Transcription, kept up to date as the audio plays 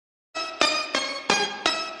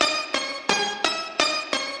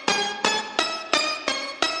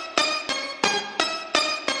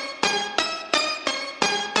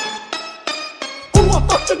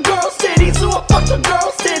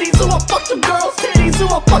fuck the girls' titties? Who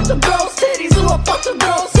I fuck the girls' titties? Who I fuck the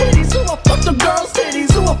girls' titties? Who I fuck the girls'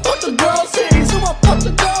 titties? Who I fuck the girls' titties? Who I fuck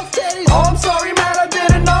the girls' titties? Oh, I'm sorry, man, I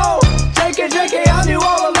didn't know. JK, I knew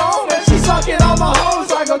all along. And she sucking on my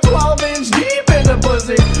hoes. I go 12-inch deep in the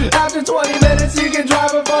pussy. After 20 minutes, you can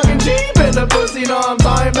drive a fucking Jeep in the pussy. Know what I'm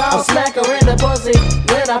talking about? I'll smack her in the pussy.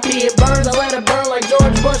 When I pee it burns, I let it burn like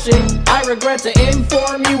George Bushy. I regret to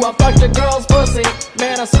inform you, I fucked a girl's pussy.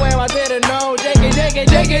 Man, I swear I didn't know.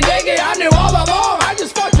 JK, I knew all along. I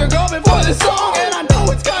just fucked your girl before this song. And I know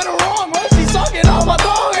it's kinda wrong, but she's sucking on my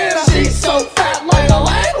thong. And she's so fat like a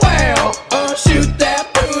land whale. Shoot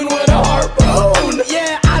that poon with a harpoon.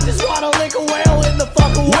 Yeah, I just wanna lick a whale in the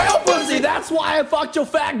fucking whale pussy. That's why I fucked your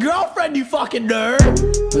fat girlfriend, you fucking nerd.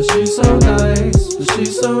 But she's so nice, but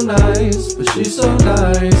she's so nice, but she's so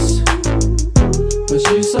nice. But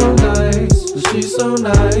she's so nice, but she's so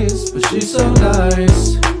nice, but she's so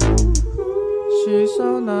nice. She's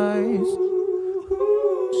so nice,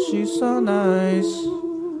 she's so nice.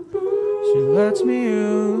 She lets me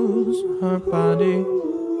use her body.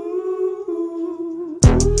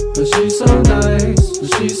 But she's so nice, but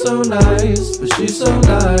she's so nice, but she's so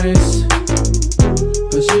nice.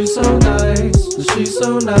 But she's so nice, but she's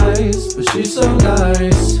so nice, but she's so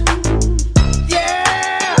nice.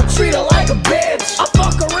 Yeah, treat her like a bitch. I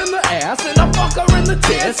fuck her in the ass and I fuck her in the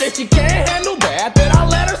tits. If she can't handle that, then I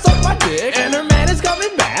let her suck my dick. And her man is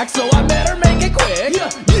coming back, so I better make it quick.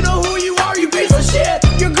 Yeah, you know who you are, you piece of shit.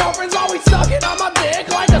 Your girlfriend's always sucking on my dick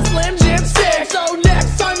like a Slim Jim stick. So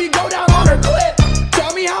next time you go down on her clit,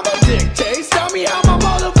 tell me how my dick tastes. Tell me how my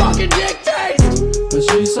motherfucking dick tastes. But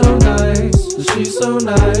she's so nice, but she's so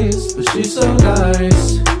nice, but she's so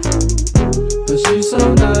nice. But she's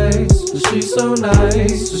so nice, but she's so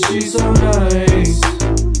nice, but she's so nice.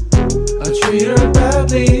 I treat her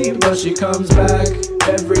badly, but she comes back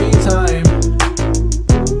every time.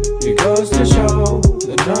 It goes to show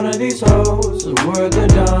that none of these hoes are worth a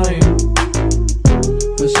dime.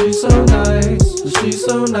 But she's so nice, but she's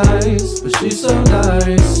so nice, but she's so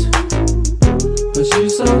nice. But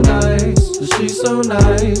she's so nice, but she's so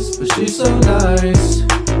nice, but she's so nice.